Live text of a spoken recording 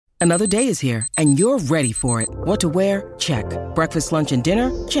Another day is here, and you're ready for it. What to wear? Check. Breakfast, lunch, and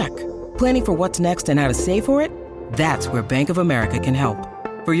dinner? Check. Planning for what's next and how to save for it? That's where Bank of America can help.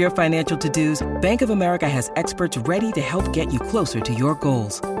 For your financial to-dos, Bank of America has experts ready to help get you closer to your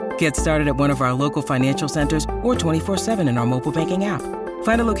goals. Get started at one of our local financial centers or 24/7 in our mobile banking app.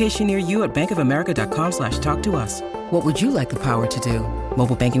 Find a location near you at bankofamerica.com/talktous. What would you like the power to do?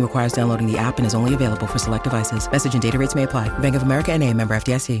 Mobile banking requires downloading the app and is only available for select devices. Message and data rates may apply. Bank of America N.A., member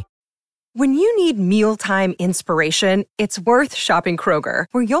FDIC. When you need mealtime inspiration, it's worth shopping Kroger,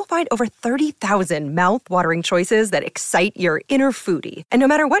 where you'll find over 30,000 mouth-watering choices that excite your inner foodie. And no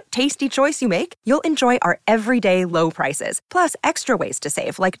matter what tasty choice you make, you'll enjoy our everyday low prices, plus extra ways to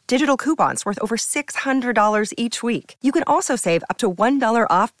save, like digital coupons worth over $600 each week. You can also save up to $1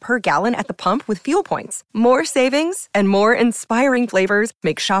 off per gallon at the pump with fuel points. More savings and more inspiring flavors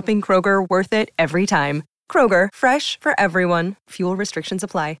make shopping Kroger worth it every time. Kroger, fresh for everyone. Fuel restrictions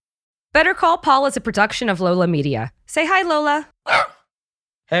apply. Better Call Paul is a production of Lola Media. Say hi, Lola.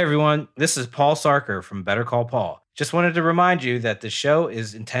 Hey everyone, this is Paul Sarker from Better Call Paul. Just wanted to remind you that the show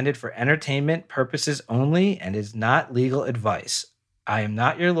is intended for entertainment purposes only and is not legal advice. I am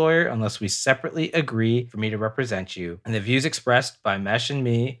not your lawyer unless we separately agree for me to represent you, and the views expressed by Mesh and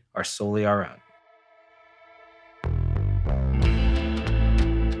me are solely our own.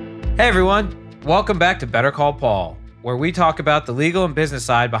 Hey everyone, welcome back to Better Call Paul, where we talk about the legal and business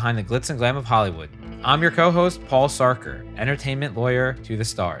side behind the glitz and glam of Hollywood. I'm your co-host, Paul Sarker, entertainment lawyer to the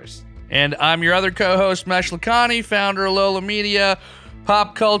stars. And I'm your other co-host, Mesh Lakhani, founder of Lola Media,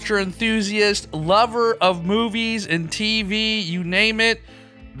 pop culture enthusiast, lover of movies and TV, you name it.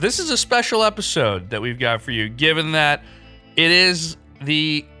 This is a special episode that we've got for you, given that it is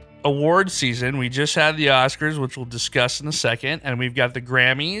the award season. We just had the Oscars, which we'll discuss in a second, and we've got the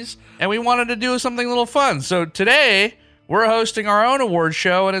Grammys, and we wanted to do something a little fun. So today, we're hosting our own award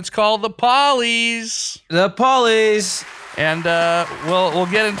show, and it's called the Paulies. The Paulies. And we'll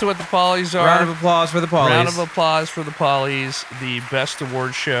get into what the Paulies are. Round of applause for the Paulies. Round of applause for the Paulies, the best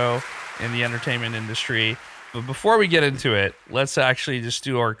award show in the entertainment industry. But before we get into it, let's actually just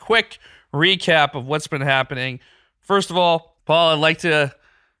do our quick recap of what's been happening. First of all, Paul, I'd like to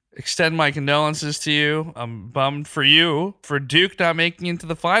extend my condolences to you. I'm bummed for you for Duke not making it into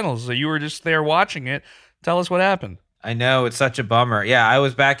the finals. So you were just there watching it. Tell us what happened. I know, it's such a bummer. Yeah, I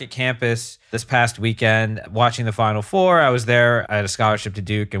was back at campus this past weekend watching the Final Four. I was there. I had a scholarship to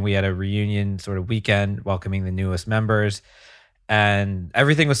Duke, and we had a reunion sort of weekend welcoming the newest members. And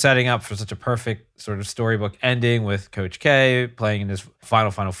everything was setting up for such a perfect sort of storybook ending with Coach K playing in his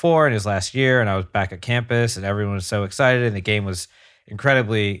Final Four in his last year. And I was back at campus, and everyone was so excited, and the game was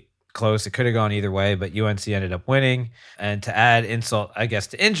incredibly close. It could have gone either way, but UNC ended up winning. And to add insult, I guess,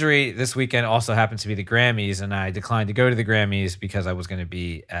 to injury, this weekend also happens to be the Grammys, and I declined to go to the Grammys because I was going to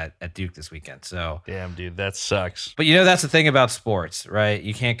be at Duke this weekend. So, damn, dude, that sucks. But that's the thing about sports, right?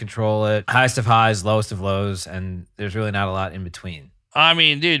 You can't control it. Highest of highs, lowest of lows, and there's really not a lot in between. I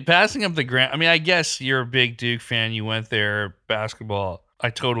mean, dude, passing up the Gram. I mean, I guess you're a big Duke fan. You went there, basketball.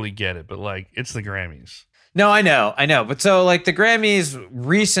 I totally get it, but it's the Grammys. No, I know. But so the Grammys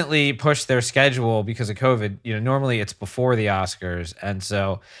recently pushed their schedule because of COVID. Normally it's before the Oscars. And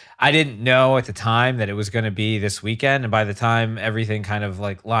so I didn't know at the time that it was going to be this weekend. And by the time everything kind of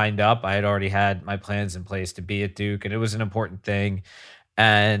lined up, I had already had my plans in place to be at Duke, and it was an important thing.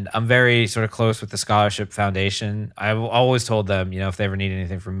 And I'm very sort of close with the Scholarship Foundation. I've always told them, if they ever need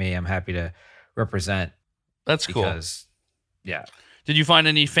anything from me, I'm happy to represent. That's cool. Yeah. Did you find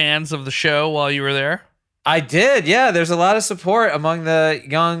any fans of the show while you were there? I did, yeah. There's a lot of support among the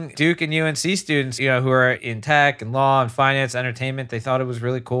young Duke and UNC students, who are in tech and law and finance, entertainment. They thought it was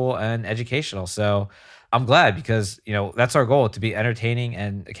really cool and educational. So I'm glad because, that's our goal, to be entertaining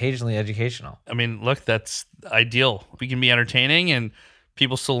and occasionally educational. I mean, look, that's ideal. We can be entertaining and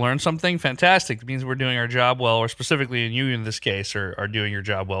people still learn something. Fantastic. It means we're doing our job well, or specifically in you in this case, are doing your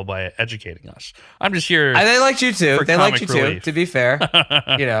job well by educating us. I'm just here. And they liked you too. They liked you relief. too, to be fair.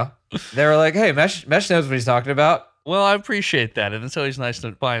 They were like, hey, Mesh knows what he's talking about. Well, I appreciate that. And it's always nice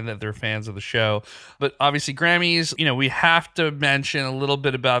to find that they're fans of the show. But obviously, Grammys, we have to mention a little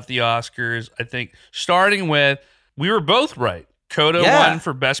bit about the Oscars. I think starting with, we were both right. Coda won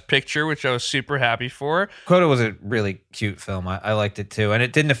for Best Picture, which I was super happy for. Coda was a really cute film. I liked it too. And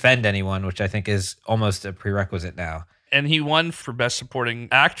it didn't offend anyone, which I think is almost a prerequisite now. And he won for Best Supporting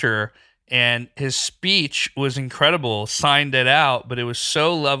Actor and his speech was incredible. Signed it out, but it was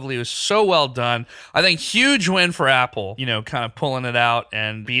so lovely. It was so well done. I think huge win for Apple, kind of pulling it out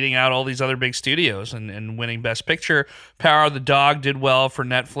and beating out all these other big studios and winning Best Picture. Power of the Dog did well for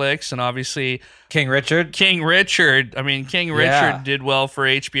Netflix, and obviously King Richard. King Richard did well for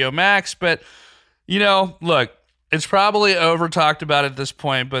HBO Max, but look, it's probably over talked about at this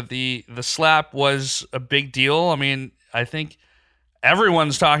point, but the slap was a big deal. I mean, I think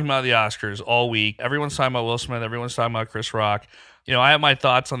everyone's talking about the Oscars all week. Everyone's talking about Will Smith. Everyone's talking about Chris Rock. I have my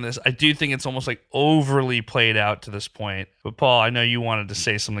thoughts on this. I do think it's almost like overly played out to this point. But Paul, I know you wanted to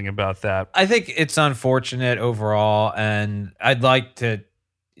say something about that. I think it's unfortunate overall, and I'd like to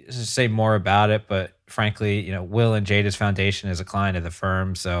say more about it. But frankly, Will and Jada's foundation is a client of the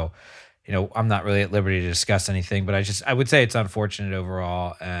firm, so I'm not really at liberty to discuss anything. But I would say it's unfortunate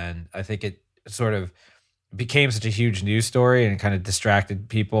overall, and I think it sort of became such a huge news story and kind of distracted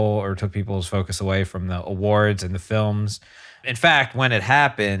people or took people's focus away from the awards and the films. In fact, when it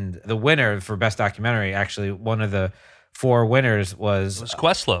happened, the winner for Best Documentary, actually one of the 4 winners was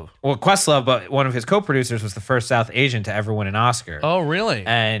Questlove. Well, Questlove, but one of his co-producers was the first South Asian to ever win an Oscar. Oh, really?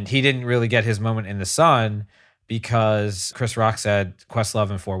 And he didn't really get his moment in the sun because Chris Rock said Questlove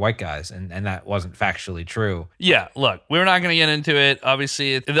and 4 white guys, and that wasn't factually true. Yeah, look, we're not going to get into it.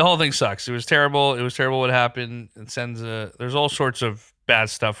 Obviously, the whole thing sucks. It was terrible. It was terrible what happened. There's all sorts of bad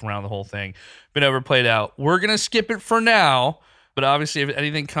stuff around the whole thing. Been overplayed out. We're going to skip it for now, but obviously if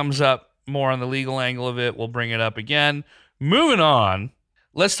anything comes up more on the legal angle of it, we'll bring it up again. Moving on,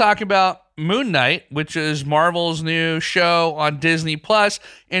 let's talk about Moon Knight, which is Marvel's new show on Disney Plus,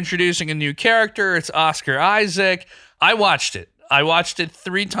 introducing a new character. It's Oscar Isaac. I watched it.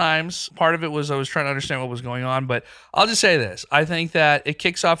 3 times. Part of it was I was trying to understand what was going on, but I'll just say this. I think that it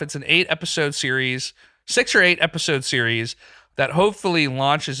kicks off, it's an 8-episode series, 6 or 8 episode series that hopefully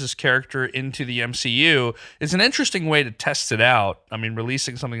launches this character into the MCU. It's an interesting way to test it out. I mean,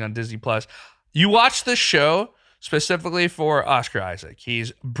 releasing something on Disney Plus. You watch this show specifically for Oscar Isaac.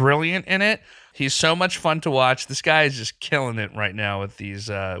 He's brilliant in it. He's so much fun to watch. This guy is just killing it right now with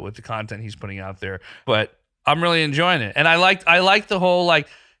with the content he's putting out there. But I'm really enjoying it. And I like the whole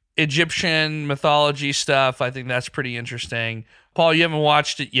Egyptian mythology stuff. I think that's pretty interesting. Paul, you haven't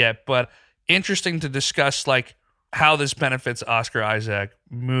watched it yet, but interesting to discuss how this benefits Oscar Isaac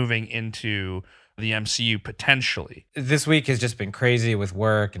moving into the MCU potentially. This week has just been crazy with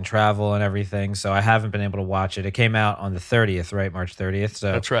work and travel and everything, so I haven't been able to watch it. It came out on the 30th, right? March 30th.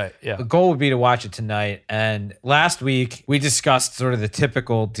 So that's right, yeah. The goal would be to watch it tonight. And last week, we discussed sort of the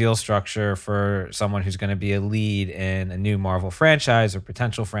typical deal structure for someone who's going to be a lead in a new Marvel franchise or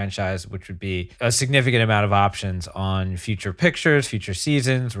potential franchise, which would be a significant amount of options on future pictures, future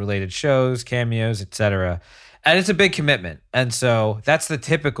seasons, related shows, cameos, etc. And it's a big commitment. And so that's the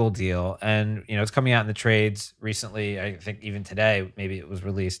typical deal. And, it's coming out in the trades recently. I think even today, maybe it was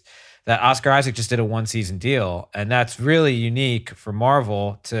released, that Oscar Isaac just did a 1-season deal. And that's really unique for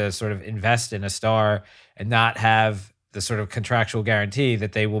Marvel to sort of invest in a star and not have the sort of contractual guarantee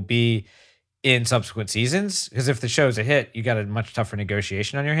that they will be in subsequent seasons. Because if the show's a hit, you got a much tougher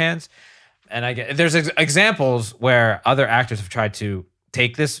negotiation on your hands. And there's examples where other actors have tried to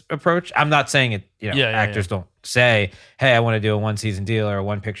take this approach. I'm not saying it, actors don't say, hey, I want to do a 1-season deal or a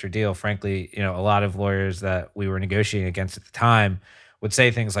 1-picture deal. Frankly, a lot of lawyers that we were negotiating against at the time would say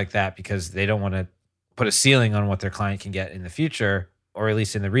things like that because they don't want to put a ceiling on what their client can get in the future, or at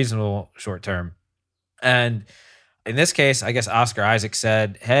least in the reasonable short term. And in this case, I guess Oscar Isaac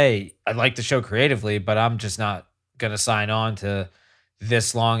said, hey, I'd like the show creatively, but I'm just not going to sign on to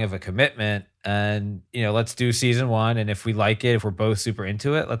this long of a commitment. And, let's do season 1. And if we like it, if we're both super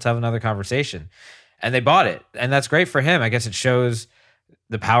into it, let's have another conversation. And they bought it. And that's great for him. I guess it shows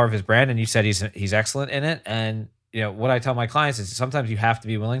the power of his brand. And you said he's excellent in it. And, what I tell my clients is sometimes you have to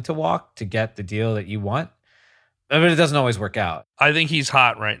be willing to walk to get the deal that you want. But it doesn't always work out. I think he's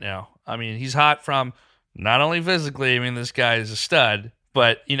hot right now. I mean, he's hot from not only physically, this guy is a stud,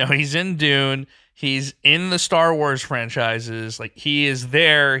 but, he's in Dune. He's in the Star Wars franchises. He is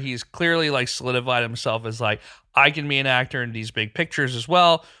there. He's clearly solidified himself as I can be an actor in these big pictures as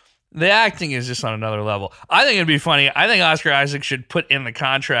well. The acting is just on another level. I think it'd be funny. I think Oscar Isaac should put in the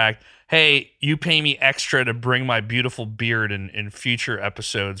contract, hey, you pay me extra to bring my beautiful beard in future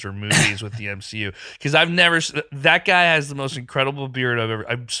episodes or movies with the MCU. Because that guy has the most incredible beard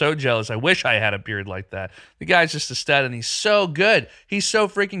I'm so jealous. I wish I had a beard like that. The guy's just a stud, and he's so good. He's so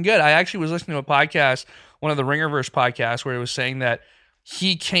freaking good. I actually was listening to a podcast, one of the Ringerverse podcasts, where it was saying that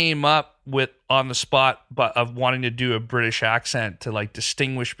he came up with on the spot of wanting to do a British accent to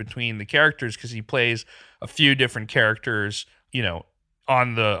distinguish between the characters, because he plays a few different characters,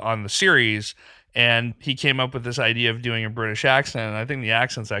 on the series, and he came up with this idea of doing a British accent. And I think the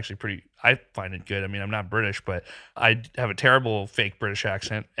accent's actually I find it good. I mean, I'm not British, but I have a terrible fake British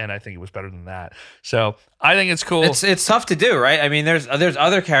accent, and I think it was better than that. So I think it's cool. It's tough to do, right? I mean, there's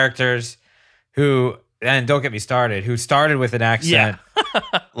other characters who, and don't get me started, who started with an accent,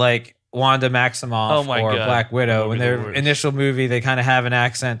 like Wanda Maximoff or God. Black Widow. In their initial movie, they kind of have an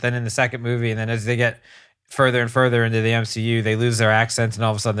accent. Then in the second movie, and then as they get further and further into the MCU, they lose their accents, and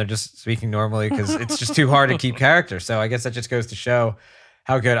all of a sudden they're just speaking normally because it's just too hard to keep character. So I guess that just goes to show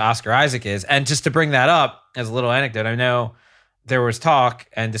how good Oscar Isaac is. And just to bring that up as a little anecdote, I know there was talk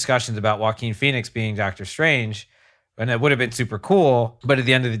and discussions about Joaquin Phoenix being Doctor Strange, and it would have been super cool. But at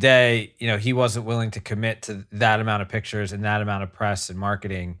the end of the day, he wasn't willing to commit to that amount of pictures and that amount of press and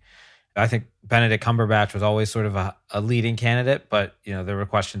marketing. I think Benedict Cumberbatch was always sort of a leading candidate, but there were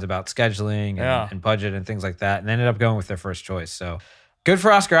questions about scheduling and budget and things like that, and they ended up going with their first choice. So good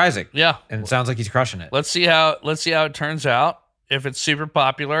for Oscar Isaac. Yeah, and it sounds like he's crushing it. Let's see how it turns out. If it's super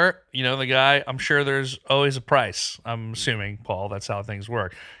popular, the guy, I'm sure there's always a price. I'm assuming, Paul, that's how things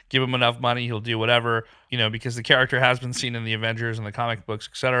work. Give him enough money, he'll do whatever, because the character has been seen in the Avengers and the comic books,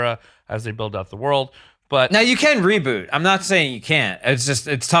 etc., as they build out the world. But now you can reboot. I'm not saying you can't.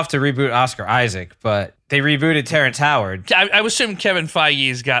 It's tough to reboot Oscar Isaac, but they rebooted Terrence Howard. I would assume Kevin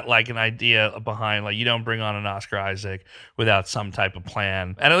Feige's got like an idea behind, like, you don't bring on an Oscar Isaac without some type of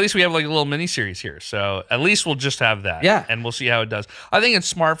plan. And at least we have like a little miniseries here. So at least we'll just have that. Yeah. And we'll see how it does. I think it's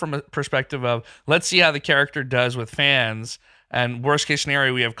smart from a perspective of, let's see how the character does with fans. And worst case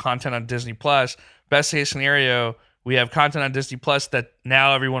scenario, we have content on Disney Plus. Best case scenario, we have content on Disney Plus that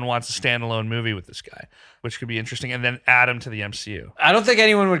now everyone wants a standalone movie with this guy, which could be interesting, and then add him to the MCU. I don't think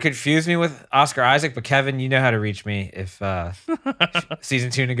anyone would confuse me with Oscar Isaac, but Kevin, you know how to reach me if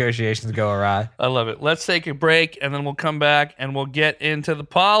season 2 negotiations go awry. I love it. Let's take a break, and then we'll come back, and we'll get into the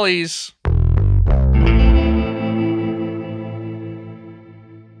Paulies.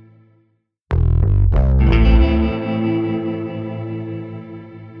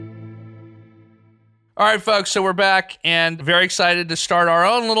 All right, folks, so we're back and very excited to start our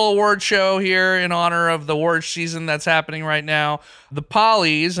own little award show here in honor of the award season that's happening right now, the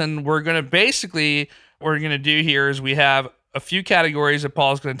Paulies. And we're going to basically, what we're going to do here is we have a few categories that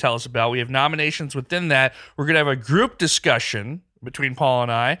Paul's going to tell us about. We have nominations within that. We're going to have a group discussion between Paul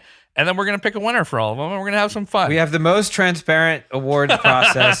and I, and then we're going to pick a winner for all of them, and we're going to have some fun. We have the most transparent awards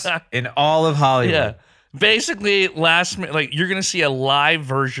process in all of Hollywood. Yeah. Basically, you're going to see a live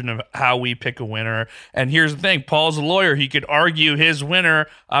version of how we pick a winner. And here's the thing. Paul's a lawyer. He could argue his winner.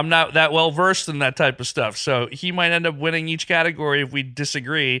 I'm not that well versed in that type of stuff. So he might end up winning each category if we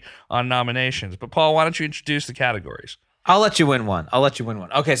disagree on nominations. But Paul, why don't you introduce the categories? I'll let you win one.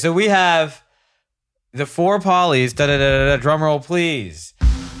 Okay, so we have the 4 Paulies. Drum roll, please.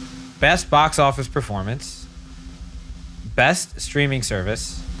 Best box office performance. Best streaming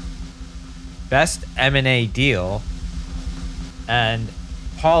service. Best M&A deal, and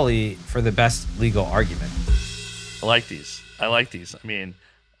Paulie for the best legal argument. I like these. I mean,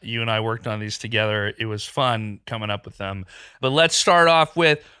 you and I worked on these together. It was fun coming up with them. But let's start off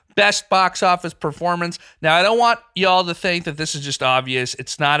with best box office performance. Now, I don't want y'all to think that this is just obvious.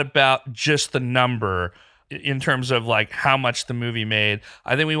 It's not about just the number in terms of like how much the movie made.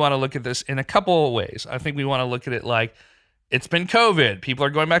 I think we want to look at this in a couple of ways. I think we want to look at it like, it's been COVID. People are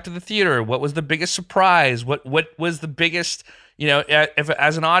going back to the theater. What was the biggest surprise? What was the biggest, if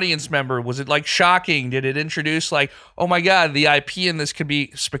as an audience member, was it like shocking? Did it introduce like, oh my God, the IP in this could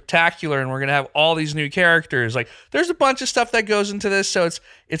be spectacular and we're going to have all these new characters. Like there's a bunch of stuff that goes into this. So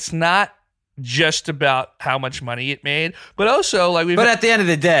it's not just about how much money it made, but also like But at the end of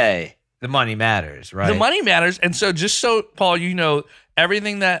the day, the money matters, right? The money matters. And so just so, Paul,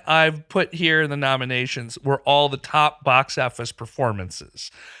 everything that I've put here in the nominations were all the top box office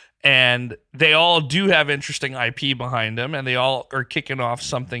performances. And they all do have interesting IP behind them, and they all are kicking off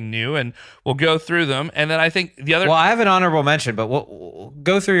something new, and we'll go through them. And then I think the other... Well, I have an honorable mention, but we'll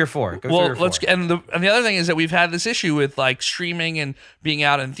go through your 4. And the other thing is that we've had this issue with like streaming and being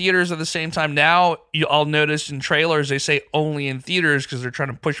out in theaters at the same time. Now, I'll notice in trailers, they say only in theaters because they're trying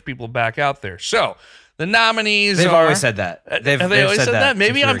to push people back out there. So... the nominees They've always said that. They've always said that?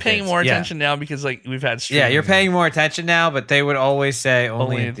 Maybe I'm we paying kids. more attention now because like we've had streaming. Yeah, you're paying more attention now, but they would always say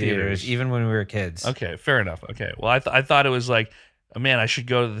only in theaters, even when we were kids. Okay, fair enough. Okay, well, I thought it was like, oh, man, I should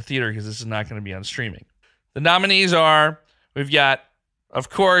go to the theater because this is not going to be on streaming. The nominees are, we've got,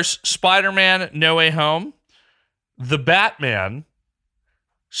 of course, Spider-Man No Way Home, The Batman,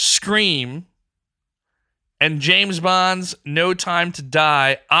 Scream, and James Bond's No Time to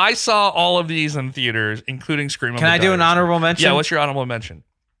Die. I saw all of these in theaters, including Scream. Can I do an honorable mention? Yeah, what's your honorable mention?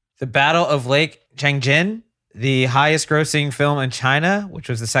 The Battle of Lake Changjin, the highest grossing film in China, which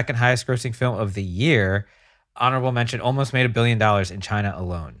was the second highest grossing film of the year. Honorable mention, almost made $1 billion in China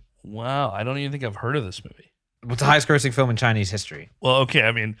alone. Wow, I don't even think I've heard of this movie. What's the highest grossing film in Chinese history? Well, okay,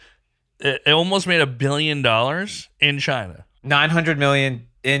 I mean, it almost made $1 billion in China. 900 million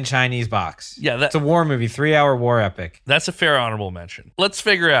in Chinese box. Yeah, it's a war movie, 3-hour war epic. That's a fair honorable mention. Let's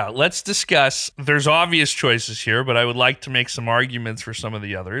figure out. Let's discuss. There's obvious choices here, but I would like to make some arguments for some of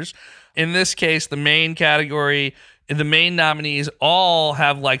the others. In this case, the main category, the main nominees all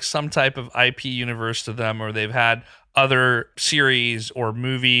have like some type of IP universe to them, or they've had other series or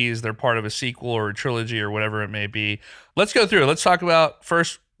movies. They're part of a sequel or a trilogy or whatever it may be. Let's go through it. Let's talk about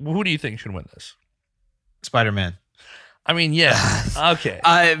first, who do you think should win this? Spider-Man. I mean, yeah. Okay.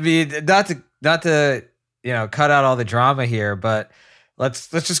 I mean, not to cut out all the drama here, but let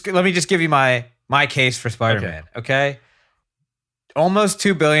me just give you my case for Spider-Man. Okay. Almost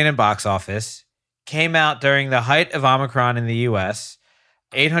 $2 billion in box office, came out during the height of Omicron in the US,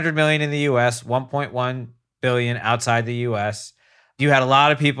 800 million in the US, 1.1 billion outside the US. You had a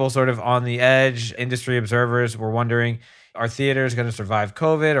lot of people sort of on the edge. Industry observers were wondering, are theaters going to survive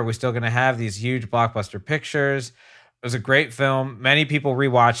COVID? Are we still going to have these huge blockbuster pictures? It was a great film. Many people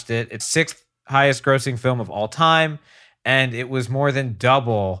rewatched it. It's sixth highest grossing film of all time. And it was more than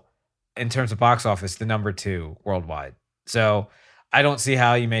double in terms of box office, the number 2 worldwide. So I don't see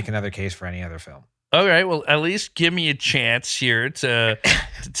how you make another case for any other film. All right. Well, at least give me a chance here to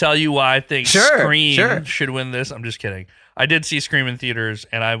tell you why I think Scream should win this. I'm just kidding. I did see Scream in theaters,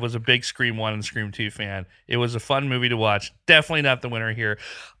 and I was a big Scream 1 and Scream 2 fan. It was a fun movie to watch. Definitely not the winner here.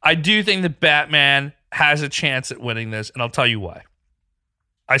 I do think that Batman has a chance at winning this, and I'll tell you why.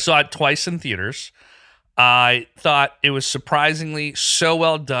 I saw it twice in theaters. I thought it was surprisingly so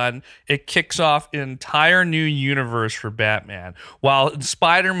well done. It kicks off an entire new universe for Batman. While in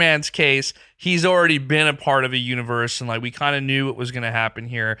Spider-Man's case, he's already been a part of a universe, and like we kind of knew what was going to happen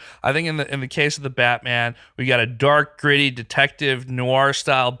here. I think in the case of the Batman, we got a dark, gritty detective noir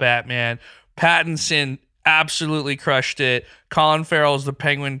style Batman. Pattinson absolutely crushed it. Colin Farrell as the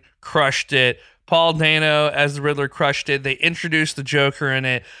Penguin crushed it. Paul Dano as the Riddler crushed it. They introduced the Joker in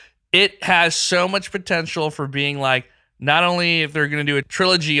it. It has so much potential for being like, not only if they're going to do a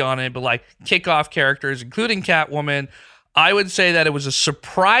trilogy on it, but like kick off characters, including Catwoman. I would say that it was a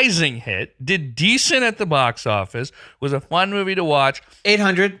surprising hit, did decent at the box office, was a fun movie to watch.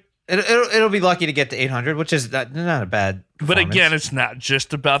 800. It'll be lucky to get to 800, which is not a bad performance. But again, it's not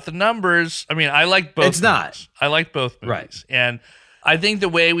just about the numbers. I mean, I like both. It's not. I like both movies. Right. And I think the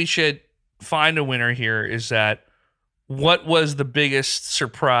way we should find a winner here is that what was the biggest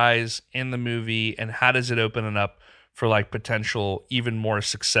surprise in the movie, and how does it open it up for like potential even more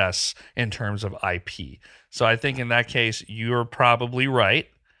success in terms of IP? So I think in that case, you're probably right.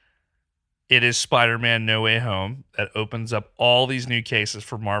 It is Spider-Man No Way Home that opens up all these new cases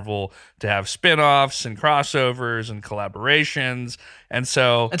for Marvel to have spin-offs and crossovers and collaborations. And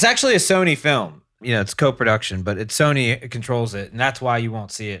so it's actually a Sony film. It's co-production, but it's Sony controls it, and that's why you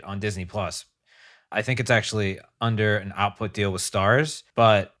won't see it on Disney Plus. I think it's actually under an output deal with Starz,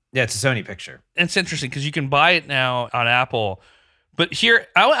 but yeah, it's a Sony picture. It's interesting because you can buy it now on Apple, but here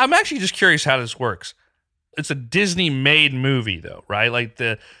I'm actually just curious how this works. It's a Disney-made movie, though, right? Like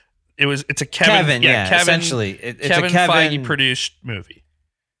it's a Kevin, essentially, it's Kevin a Kevin Feige produced movie,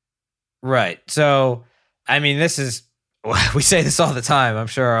 right? So, I mean, this is. We say this all the time. I'm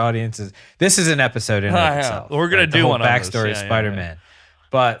sure our audience is. This is an episode in and of itself. We're gonna do one on backstory of Spider-Man,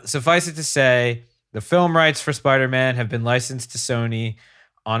 but suffice it to say, the film rights for Spider-Man have been licensed to Sony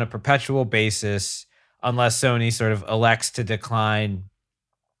on a perpetual basis, unless Sony sort of elects to decline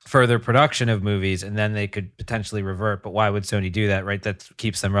further production of movies, and then they could potentially revert. But why would Sony do that, right? That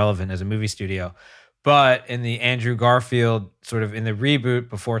keeps them relevant as a movie studio. But in the Andrew Garfield, sort of in the reboot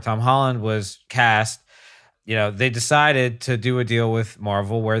before Tom Holland was cast, they decided to do a deal with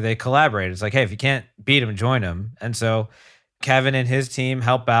Marvel where they collaborate. It's like, hey, if you can't beat them, join them. And so Kevin and his team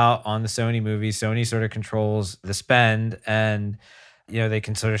help out on the Sony movies. Sony sort of controls the spend, and they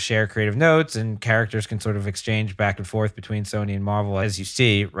can sort of share creative notes, and characters can sort of exchange back and forth between Sony and Marvel, as you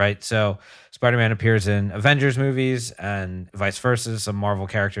see, right? So Spider-Man appears in Avengers movies and vice versa. Some Marvel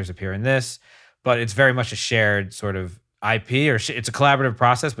characters appear in this, but it's very much a shared sort of IP, or it's a collaborative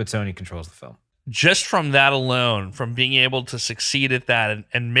process, but Sony controls the film. Just from that alone, from being able to succeed at that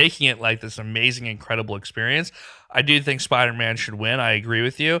and making it like this amazing, incredible experience, I do think Spider-Man should win. I agree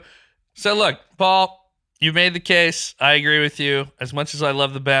with you. So look, Paul, you made the case. I agree with you. As much as I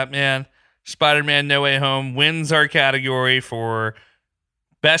love the Batman, Spider-Man No Way Home wins our category for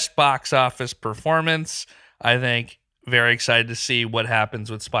best box office performance. I think very excited to see what happens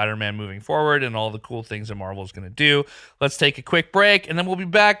with Spider-Man moving forward and all the cool things that Marvel is going to do. Let's take a quick break, and then we'll be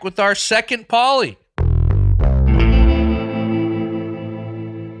back with our second Paulie.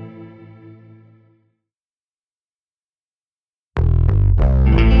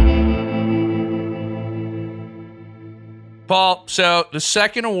 Paul, so the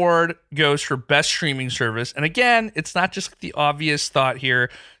second award goes for best streaming service. And again, it's not just the obvious thought here.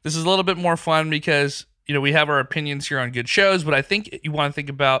 This is a little bit more fun because, we have our opinions here on good shows, but I think you want to think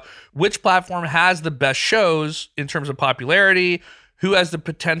about which platform has the best shows in terms of popularity, who has the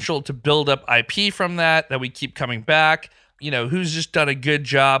potential to build up IP from that we keep coming back, who's just done a good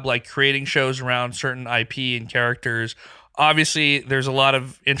job like creating shows around certain IP and characters. Obviously, there's a lot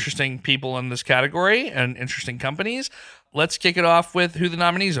of interesting people in this category and interesting companies. Let's kick it off with who the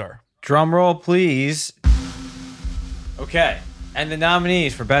nominees are. Drum roll, please. Okay. And the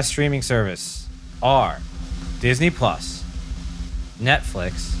nominees for best streaming service are Disney Plus,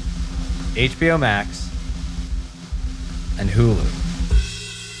 Netflix, HBO Max, and Hulu.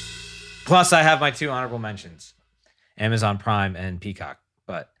 Plus, I have my two honorable mentions, Amazon Prime and Peacock.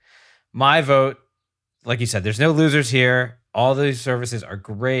 But my vote, like you said, there's no losers here. All these services are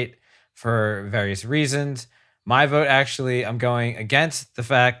great for various reasons. My vote, actually, I'm going against the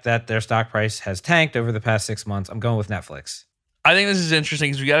fact that their stock price has tanked over the past 6 months. I'm going with Netflix. I think this is interesting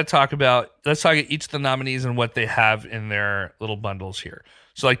because we got to talk about, let's talk about each of the nominees and what they have in their little bundles here.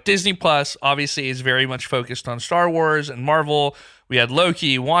 So like Disney Plus obviously is very much focused on Star Wars and Marvel. We had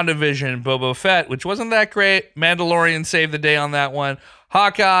Loki, WandaVision, Boba Fett, which wasn't that great. Mandalorian saved the day on that one.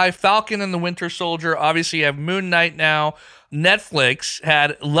 Hawkeye, Falcon and the Winter Soldier. Obviously you have Moon Knight now. Netflix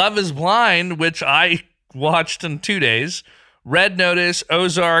had Love is Blind, which I watched in 2 days. Red Notice,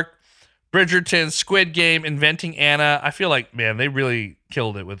 Ozark, Bridgerton, Squid Game, Inventing Anna. I feel like, man, they really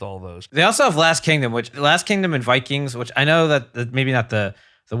killed it with all those. They also have Last Kingdom and Vikings, which I know that maybe not the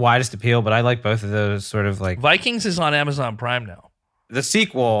widest appeal, but I like both of those sort of like. Vikings is on Amazon Prime now. The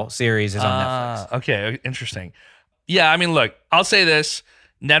sequel series is on Netflix. Okay, interesting. Yeah, I mean, look, I'll say this.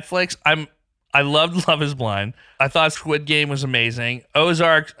 Netflix, I loved Love is Blind. I thought Squid Game was amazing.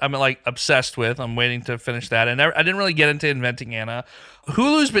 Ozark, I'm like obsessed with. I'm waiting to finish that. And I didn't really get into Inventing Anna.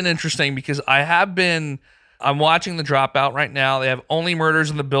 Hulu's been interesting because I'm watching The Dropout right now. They have Only Murders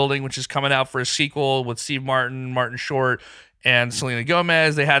in the Building, which is coming out for a sequel with Steve Martin, Martin Short, and Selena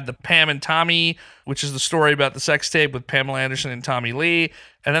Gomez. They had the Pam and Tommy, which is the story about the sex tape with Pamela Anderson and Tommy Lee.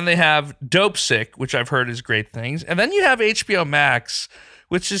 And then they have Dope Sick, which I've heard is great things. And then you have HBO Max,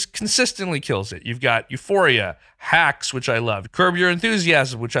 which just consistently kills it. You've got Euphoria, Hacks, which I love, Curb Your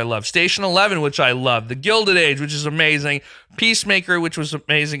Enthusiasm, which I love, Station 11, which I love, The Gilded Age, which is amazing, Peacemaker, which was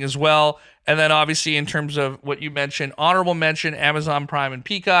amazing as well. And then obviously in terms of what you mentioned, honorable mention, Amazon Prime and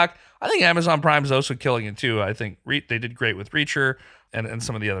Peacock. I think Amazon Prime is also killing it too. I think they did great with Reacher and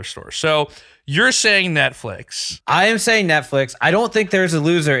some of the other stores. So you're saying Netflix. I am saying Netflix. I don't think there's a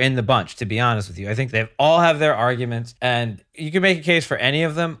loser in the bunch, to be honest with you. I think they all have their arguments, and you can make a case for any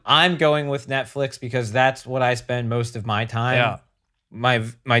of them. I'm going with Netflix because that's what I spend most of my time. Yeah.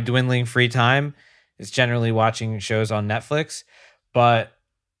 My dwindling free time is generally watching shows on Netflix, but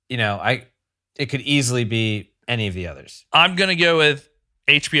it could easily be any of the others. I'm going to go with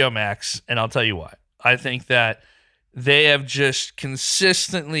HBO Max, and I'll tell you why. I think that they have just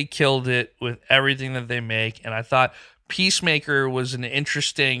consistently killed it with everything that they make. And I thought Peacemaker was an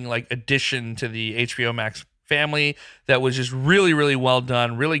interesting addition to the HBO Max family that was just really, really well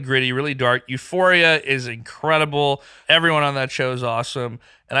done, really gritty, really dark. Euphoria is incredible. Everyone on that show is awesome.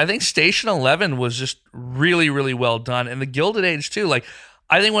 And I think Station 11 was just really, really well done. And The Gilded Age too.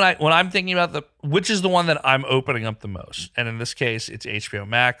 I think when I'm thinking about which is the one that I'm opening up the most, and in this case, it's HBO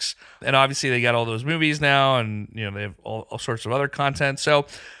Max, and obviously they got all those movies now, and they have all sorts of other content. So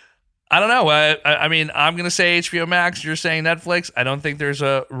I don't know. I mean, I'm gonna say HBO Max. You're saying Netflix. I don't think there's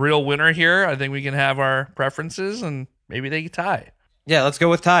a real winner here. I think we can have our preferences, and maybe they tie. Yeah, let's go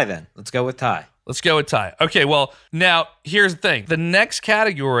with tie then. Let's go with tie. Okay, well, now here's the thing. The next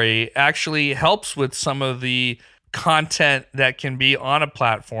category actually helps with some of the content that can be on a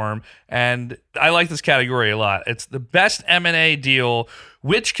platform, and I like this category a lot. It's the best M&A deal.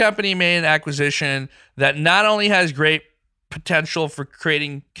 Which company made an acquisition that not only has great potential for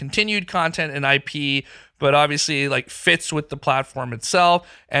creating continued content and IP, but obviously fits with the platform itself.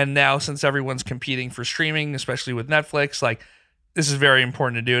 And now since everyone's competing for streaming, especially with Netflix, this is very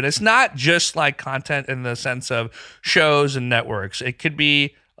important to do. And it's not just content in the sense of shows and networks. It could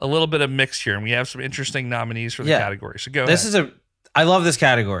be a little bit of mix here, and we have some interesting nominees for the category. So go ahead. I love this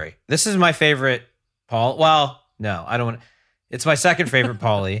category. This is my favorite, Paul. Well, no, I don't want. It's my second favorite,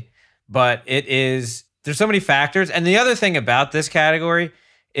 Paulie, but it is. There's so many factors, and the other thing about this category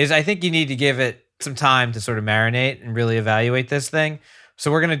is I think you need to give it some time to sort of marinate and really evaluate this thing.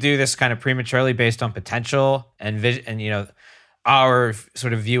 So we're going to do this kind of prematurely based on potential and vision, and our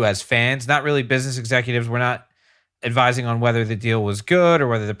sort of view as fans, not really business executives. We're not advising on whether the deal was good or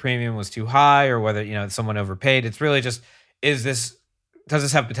whether the premium was too high or whether someone overpaid. It's really just, does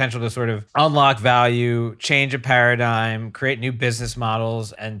this have potential to sort of unlock value, change a paradigm, create new business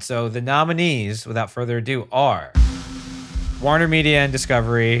models? And so the nominees, without further ado, are Warner Media and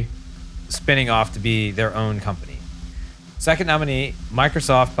Discovery spinning off to be their own company. Second nominee,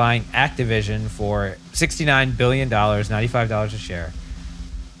 Microsoft buying Activision for $69 billion, $95 a share.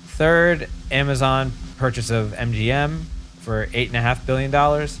 Third, Amazon purchase of MGM for $8.5 billion.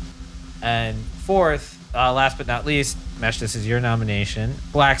 And fourth, last but not least, Mesh, this is your nomination,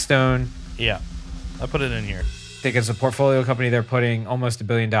 Blackstone. Yeah, I put it in here. I think it's a portfolio company. They're putting almost $1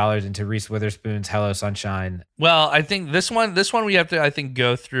 billion into Reese Witherspoon's Hello Sunshine. Well, I think this one we have to, I think,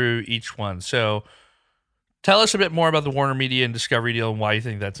 go through each one. So tell us a bit more about the Warner Media and Discovery deal and why you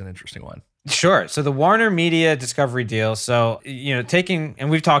think that's an interesting one. Sure. So the Warner Media Discovery deal. So,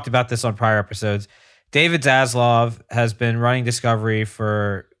 and we've talked about this on prior episodes, David Zaslav has been running Discovery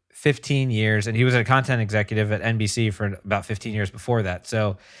for 15 years, and he was a content executive at NBC for about 15 years before that.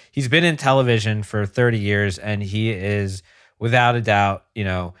 So he's been in television for 30 years, and he is, without a doubt,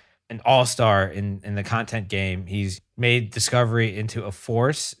 an all-star in the content game. He's made Discovery into a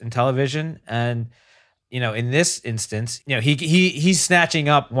force in television, and in this instance, he's snatching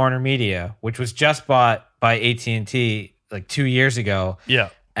up Warner Media, which was just bought by AT&T like 2 years ago. Yeah.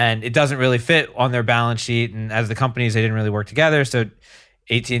 And it doesn't really fit on their balance sheet. And as the companies, they didn't really work together. So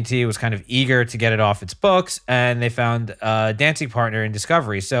AT&T was kind of eager to get it off its books, and they found a dancing partner in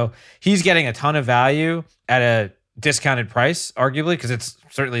Discovery. So he's getting a ton of value at a discounted price, arguably, because it's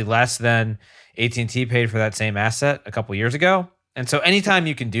certainly less than AT&T paid for that same asset a couple years ago. And so anytime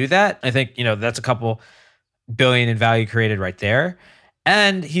you can do that, I think, that's a couple billion in value created right there.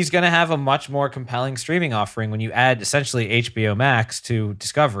 And he's going to have a much more compelling streaming offering when you add essentially HBO Max to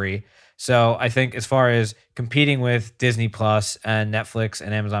Discovery. So I think as far as competing with Disney Plus and Netflix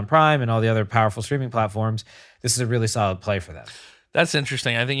and Amazon Prime and all the other powerful streaming platforms, this is a really solid play for them. That's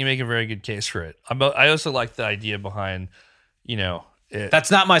interesting. I think you make a very good case for it. I also like the idea behind,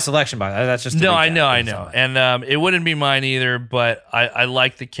 that's not my selection, by the way. That's just no. I know, and it wouldn't be mine either. But I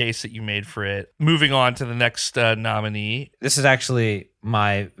like the case that you made for it. Moving on to the next nominee. This is actually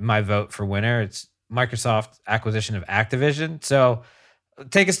my vote for winner. It's Microsoft acquisition of Activision. So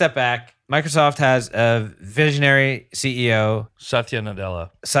take a step back. Microsoft has a visionary CEO, Satya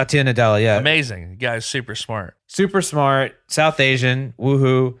Nadella. Yeah. Amazing. The guy's super smart. Super smart, South Asian,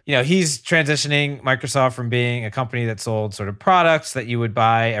 woohoo. He's transitioning Microsoft from being a company that sold sort of products that you would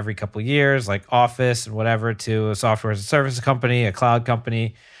buy every couple of years, like Office and whatever, to a software as a service company, a cloud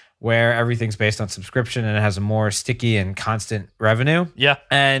company, where everything's based on subscription and it has a more sticky and constant revenue. Yeah.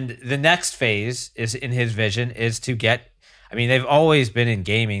 And the next phase is, in his vision, is to get, they've always been in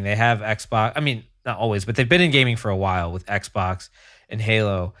gaming. They have Xbox. Not always, but they've been in gaming for a while with Xbox and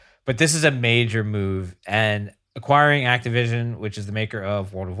Halo. But this is a major move. And acquiring Activision, which is the maker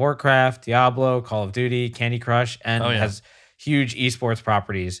of World of Warcraft, Diablo, Call of Duty, Candy Crush, and has huge esports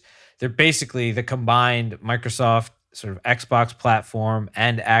properties. They're basically the combined Microsoft sort of Xbox platform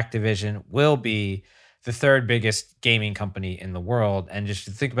and Activision will be the third biggest gaming company in the world. And just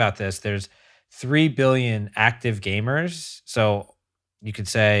to think about this, there's 3 billion active gamers. So you could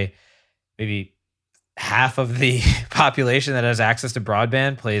say maybe half of the population that has access to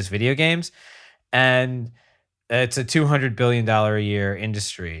broadband plays video games. And it's a $200 billion a year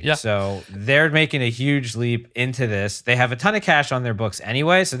industry. Yeah. So they're making a huge leap into this. They have a ton of cash on their books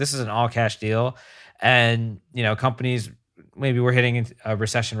anyway. So this is an all cash deal. And, companies, maybe we're hitting a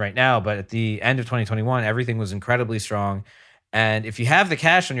recession right now, but at the end of 2021, everything was incredibly strong. And if you have the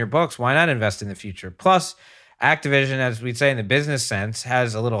cash on your books, why not invest in the future? Plus, Activision, as we'd say in the business sense,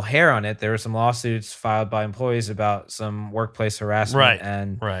 has a little hair on it. There were some lawsuits filed by employees about some workplace harassment,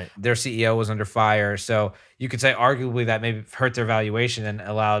 and their CEO was under fire. So you could say arguably that maybe hurt their valuation and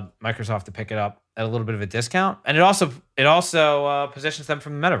allowed Microsoft to pick it up at a little bit of a discount. And it also positions them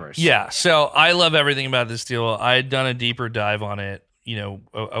from the metaverse. Yeah. So I love everything about this deal. I had done a deeper dive on it.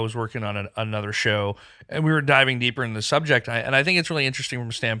 I was working on another show, and we were diving deeper into the subject. And I think it's really interesting from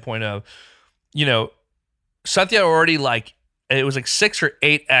a standpoint of, Satya already it was 6 or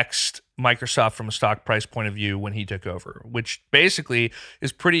 8x Microsoft from a stock price point of view when he took over, which basically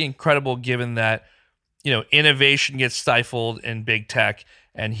is pretty incredible given that innovation gets stifled in big tech,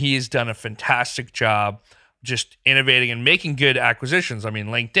 and he's done a fantastic job just innovating and making good acquisitions. I mean,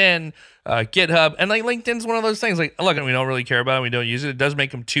 LinkedIn, GitHub, and like LinkedIn's one of those things. Like, look, we don't really care about it. We don't use it. It does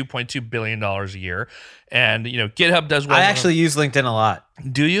make them $2.2 billion a year. And, GitHub does well. I actually use LinkedIn a lot.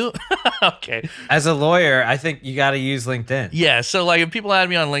 Do you? Okay. As a lawyer, I think you got to use LinkedIn. Yeah. So like if people add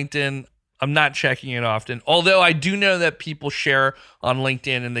me on LinkedIn, I'm not checking it often. Although I do know that people share on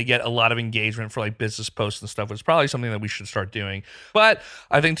LinkedIn and they get a lot of engagement for like business posts and stuff. It's probably something that we should start doing. But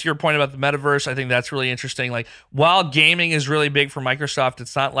I think to your point about the metaverse, I think that's really interesting. Like while gaming is really big for Microsoft,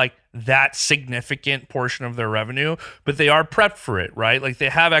 it's not like that significant portion of their revenue, but they are prepped for it, right? Like they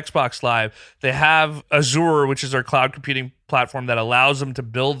have Xbox Live, they have Azure, which is their cloud computing platform that allows them to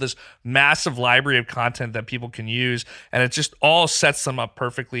build this massive library of content that people can use. And it just all sets them up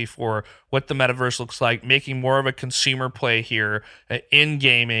perfectly for what the metaverse looks like, making more of a consumer play here in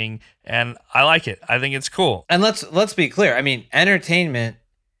gaming. And I like it. I think it's cool. And let's be clear. I mean, entertainment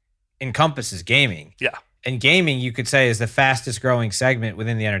encompasses gaming. Yeah. And gaming, you could say, is the fastest growing segment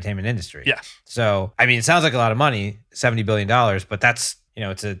within the entertainment industry. Yes. So, I mean, it sounds like a lot of money, $70 billion, but that's,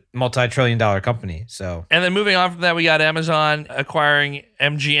 it's a multi-trillion-dollar company. So, and then moving on from that, we got Amazon acquiring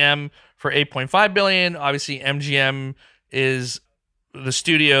MGM for $8.5 billion. Obviously, MGM is the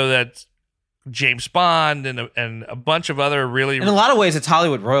studio that James Bond and a bunch of other really... In a lot of ways, it's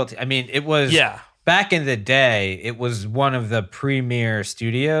Hollywood royalty. I mean, it was... Yeah. Back in the day, it was one of the premier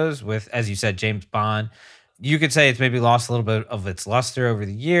studios with, as you said, James Bond. You could say it's maybe lost a little bit of its luster over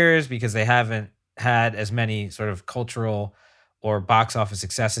the years because they haven't had as many sort of cultural or box office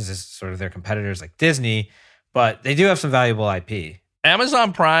successes as sort of their competitors like Disney, but they do have some valuable IP.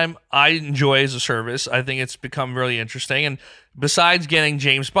 Amazon Prime, I enjoy as a service. I think it's become really interesting. And besides getting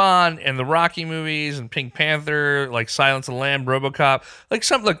James Bond and the Rocky movies and Pink Panther, like Silence of the Lamb, RoboCop,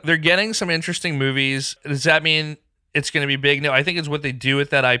 look, they're getting some interesting movies. Does that mean it's going to be big? No, I think it's what they do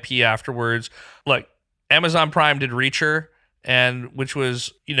with that IP afterwards. Like Amazon Prime did Reacher, and which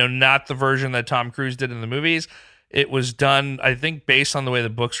was, not the version that Tom Cruise did in the movies. It was done, I think, based on the way the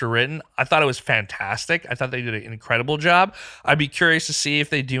books were written. I thought it was fantastic. I thought they did an incredible job. I'd be curious to see if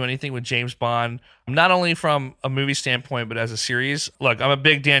they do anything with James Bond, not only from a movie standpoint, but as a series. Look, I'm a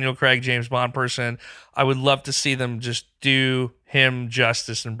big Daniel Craig James Bond person. I would love to see them just do him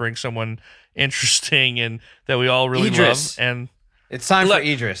justice and bring someone interesting and that we all really Idris. love. And it's time for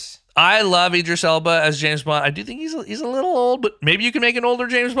Idris. I love Idris Elba as James Bond. I do think he's a little old, but maybe you can make an older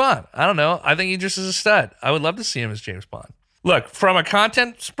James Bond. I don't know. I think Idris is a stud. I would love to see him as James Bond. Look, from a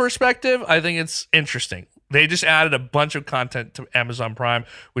content perspective, I think it's interesting. They just added a bunch of content to Amazon Prime,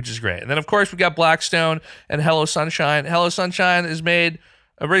 which is great. And then, of course, we got Blackstone and Hello Sunshine. Hello Sunshine has made,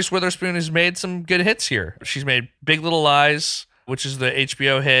 Reese Witherspoon has made some good hits here. She's made Big Little Lies, which is the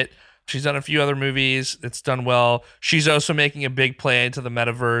HBO hit. She's done a few other movies. It's done well. She's also making a big play into the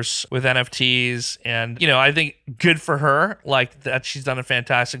metaverse with NFTs. And, I think good for her, like that she's done a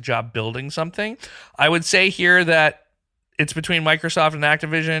fantastic job building something. I would say here that it's between Microsoft and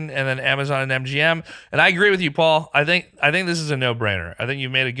Activision and then Amazon and MGM. And I agree with you, Paul. I think this is a no-brainer. I think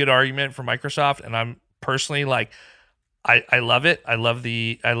you've made a good argument for Microsoft. And I'm personally like, I love it. I love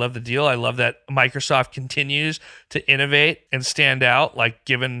the deal. I love that Microsoft continues to innovate and stand out, like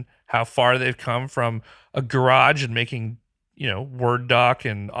given how far they've come from a garage and making, Word doc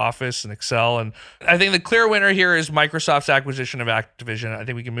and Office and Excel. And I think the clear winner here is Microsoft's acquisition of Activision. I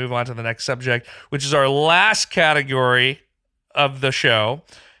think we can move on to the next subject, which is our last category of the show.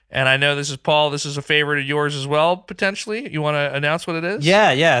 And I know this is Paul. This is a favorite of yours as well, potentially. You want to announce what it is?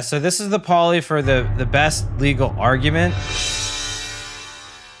 Yeah. So this is the Paulie for the best legal argument.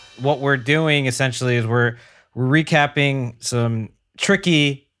 What we're doing essentially is we're recapping some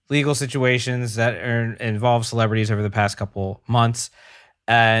tricky legal situations that involve celebrities over the past couple months.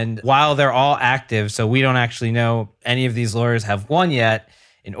 And while they're all active, so we don't actually know any of these lawyers have won yet,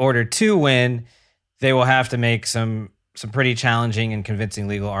 in order to win, they will have to make some pretty challenging and convincing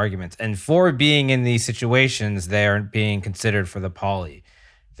legal arguments. And for being in these situations, they are being considered for the Paulie.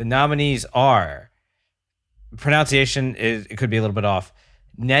 The nominees are, pronunciation it could be a little bit off,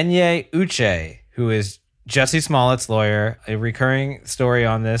 Nenye Uche, who is Jussie Smollett's lawyer, a recurring story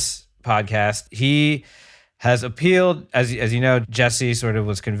on this podcast. He has appealed, as you know, Jussie sort of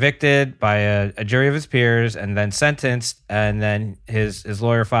was convicted by a jury of his peers and then sentenced, and then his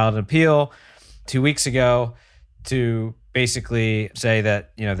lawyer filed an appeal 2 weeks ago to basically say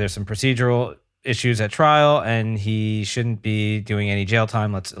that, there's some procedural issues at trial and he shouldn't be doing any jail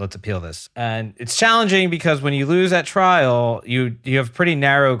time. Let's appeal this. And it's challenging because when you lose at trial, you have pretty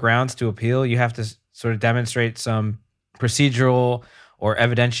narrow grounds to appeal. You have to sort of demonstrate some procedural or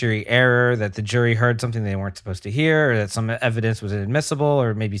evidentiary error, that the jury heard something they weren't supposed to hear, or that some evidence was inadmissible,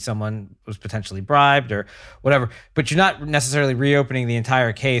 or maybe someone was potentially bribed or whatever. But you're not necessarily reopening the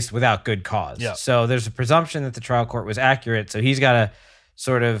entire case without good cause. Yeah. So there's a presumption that the trial court was accurate. So he's got to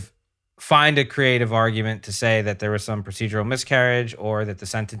sort of find a creative argument to say that there was some procedural miscarriage, or that the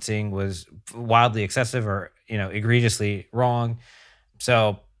sentencing was wildly excessive or, egregiously wrong.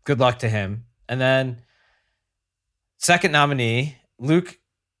 So good luck to him. And then second nominee, Luke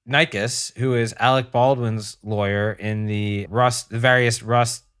Nykus, who is Alec Baldwin's lawyer in the various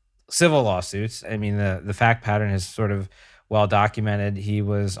Rust civil lawsuits. I mean, the fact pattern is sort of well documented. He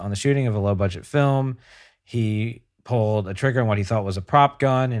was on the shooting of a low budget film. He pulled a trigger on what he thought was a prop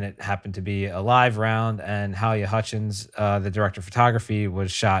gun, and it happened to be a live round. And Halia Hutchins, the director of photography,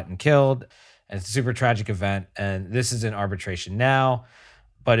 was shot and killed. And it's a super tragic event. And this is in arbitration now.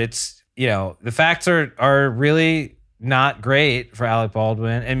 But it's, the facts are really not great for Alec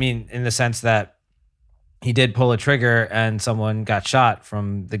Baldwin. I mean, in the sense that he did pull a trigger and someone got shot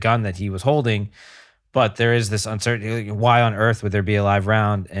from the gun that he was holding. But there is this uncertainty. Why on earth would there be a live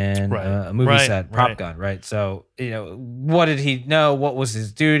round in a movie set prop gun, right? So, what did he know? What was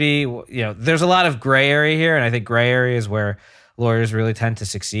his duty? There's a lot of gray area here. And I think gray area is where lawyers really tend to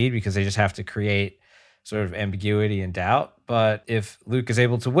succeed, because they just have to create sort of ambiguity and doubt. But if Luke is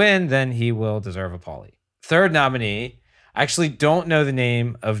able to win, then he will deserve a Paulie. Third nominee, I actually don't know the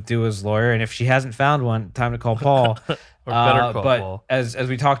name of Dua's lawyer. And if she hasn't found one, time to call Paul. Or better call Paul. As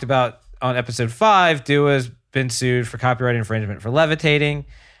we talked about on episode 5, Dua's been sued for copyright infringement for levitating.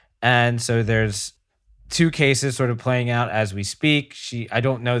 And so there's 2 cases sort of playing out as we speak. I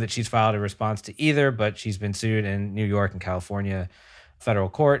don't know that she's filed a response to either, but she's been sued in New York and California federal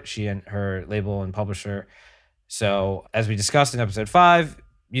court, she and her label and publisher. So as we discussed in episode 5,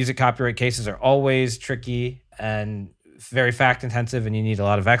 music copyright cases are always tricky and very fact intensive, and you need a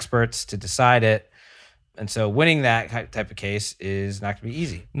lot of experts to decide it. And so winning that type of case is not going to be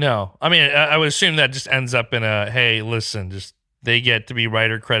easy. No. I mean, I would assume that just ends up in a, hey, listen, just they get to be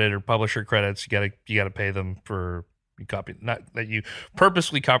writer credit or publisher credits. You got to pay them for you copy, not that you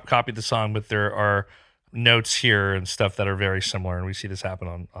purposely copied the song, but there are notes here and stuff that are very similar, and we see this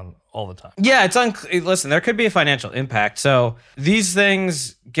happen on all the time. Yeah, it's listen, there could be a financial impact. So these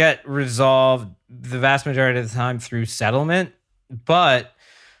things get resolved the vast majority of the time through settlement, but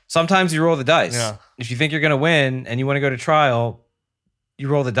sometimes you roll the dice. Yeah. If you think you're going to win and you want to go to trial, you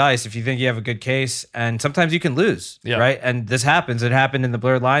roll the dice if you think you have a good case, and sometimes you can lose, right? And this happens. It happened in the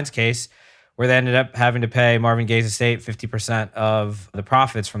Blurred Lines case, where they ended up having to pay Marvin Gaye's estate 50% of the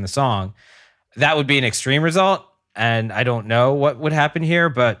profits from the song. That would be an extreme result, and I don't know what would happen here,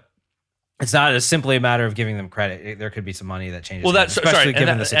 but it's not simply a matter of giving them credit. There could be some money that changes. Well, that's especially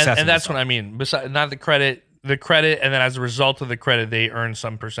given the success. And that's what I mean. Besides, not the credit, and then as a result of the credit, they earn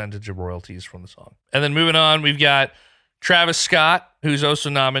some percentage of royalties from the song. And then moving on, we've got Travis Scott, who's also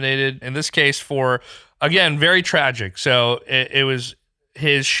nominated in this case for, again, very tragic. So it was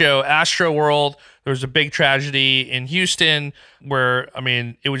his show Astro World. There was a big tragedy in Houston where, I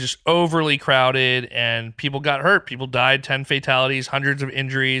mean, it was just overly crowded and people got hurt. People died, 10 fatalities, hundreds of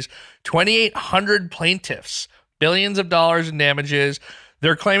injuries, 2,800 plaintiffs, billions of dollars in damages.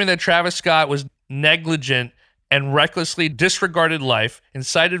 They're claiming that Travis Scott was negligent and recklessly disregarded life,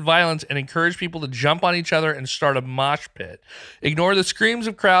 incited violence, and encouraged people to jump on each other and start a mosh pit, ignored the screams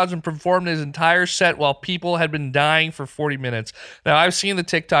of crowds, and performed his entire set while people had been dying for 40 minutes. Now, I've seen the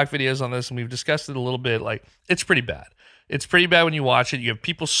TikTok videos on this, and we've discussed it a little bit. Like, it's pretty bad. It's pretty bad when you watch it. You have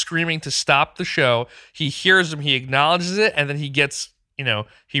people screaming to stop the show. He hears them, he acknowledges it, and then he gets, he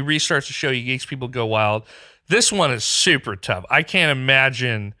restarts the show. He makes people go wild. This one is super tough. I can't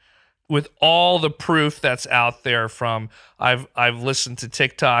imagine, with all the proof that's out there from, I've listened to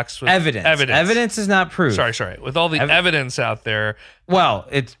TikToks with evidence. Evidence is not proof. Sorry. With all the evidence out there. Well,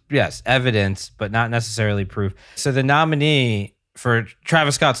 it's, yes, evidence, but not necessarily proof. So the nominee for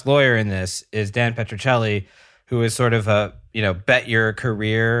Travis Scott's lawyer in this is Dan Petrocelli, who is sort of a, bet your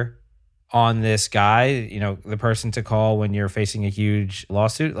career on this guy, the person to call when you're facing a huge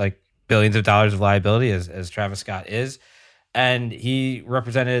lawsuit, like billions of dollars of liability, as Travis Scott is. And he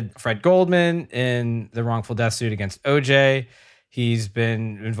represented Fred Goldman in the wrongful death suit against OJ. He's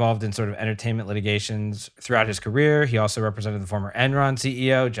been involved in sort of entertainment litigations throughout his career. He also represented the former Enron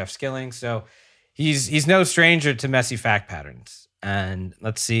CEO, Jeff Skilling. So he's no stranger to messy fact patterns. And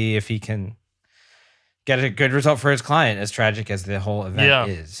let's see if he can get a good result for his client, as tragic as the whole event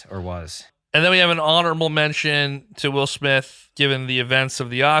is or was. And then we have an honorable mention to Will Smith, given the events of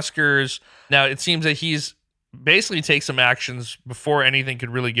the Oscars. Now, it seems that he's basically take some actions before anything could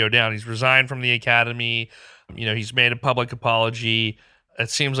really go down. He's resigned from the Academy. He's made a public apology. it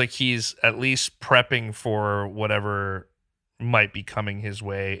seems like he's at least prepping for whatever might be coming his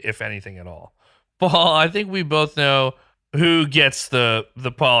way, if anything at all. Paul, I think we both know who gets the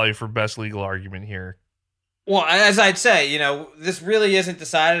Paulie for best legal argument here. Well, as I'd say, this really isn't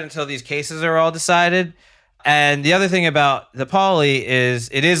decided until these cases are all decided. And the other thing about the Paulie is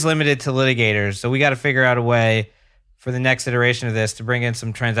it is limited to litigators. So we got to figure out a way for the next iteration of this to bring in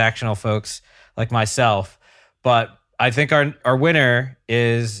some transactional folks like myself. But I think our winner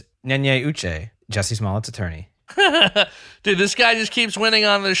is Nenye Uche, Jesse Smollett's attorney. Dude, this guy just keeps winning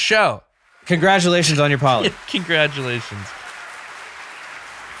on this show. Congratulations on your Paulie. Congratulations.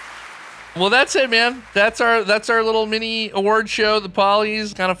 Well, that's it, man. That's our little mini award show. The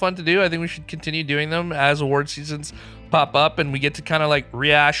Paulies, kind of fun to do. I think we should continue doing them as award seasons pop up, and we get to kind of like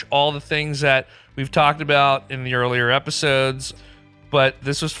rehash all the things that we've talked about in the earlier episodes. But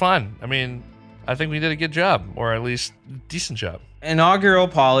this was fun. I mean, I think we did a good job, or at least a decent job. Inaugural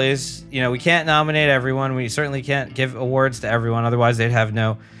Paulies, we can't nominate everyone. We certainly can't give awards to everyone, otherwise they'd have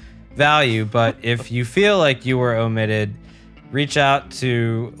no value. But if you feel like you were omitted, reach out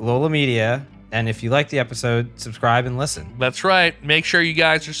to Lola Media, and if you like the episode, subscribe and listen. That's right. Make sure you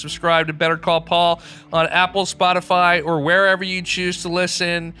guys are subscribed to Better Call Paul on Apple, Spotify, or wherever you choose to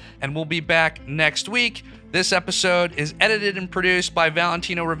listen, and we'll be back next week. This episode is edited and produced by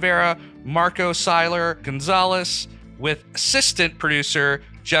Valentino Rivera, Marco Seiler Gonzalez, with assistant producer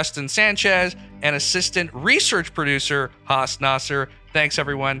Justin Sanchez and assistant research producer Haas Nasser. Thanks,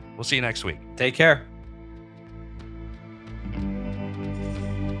 everyone. We'll see you next week. Take care.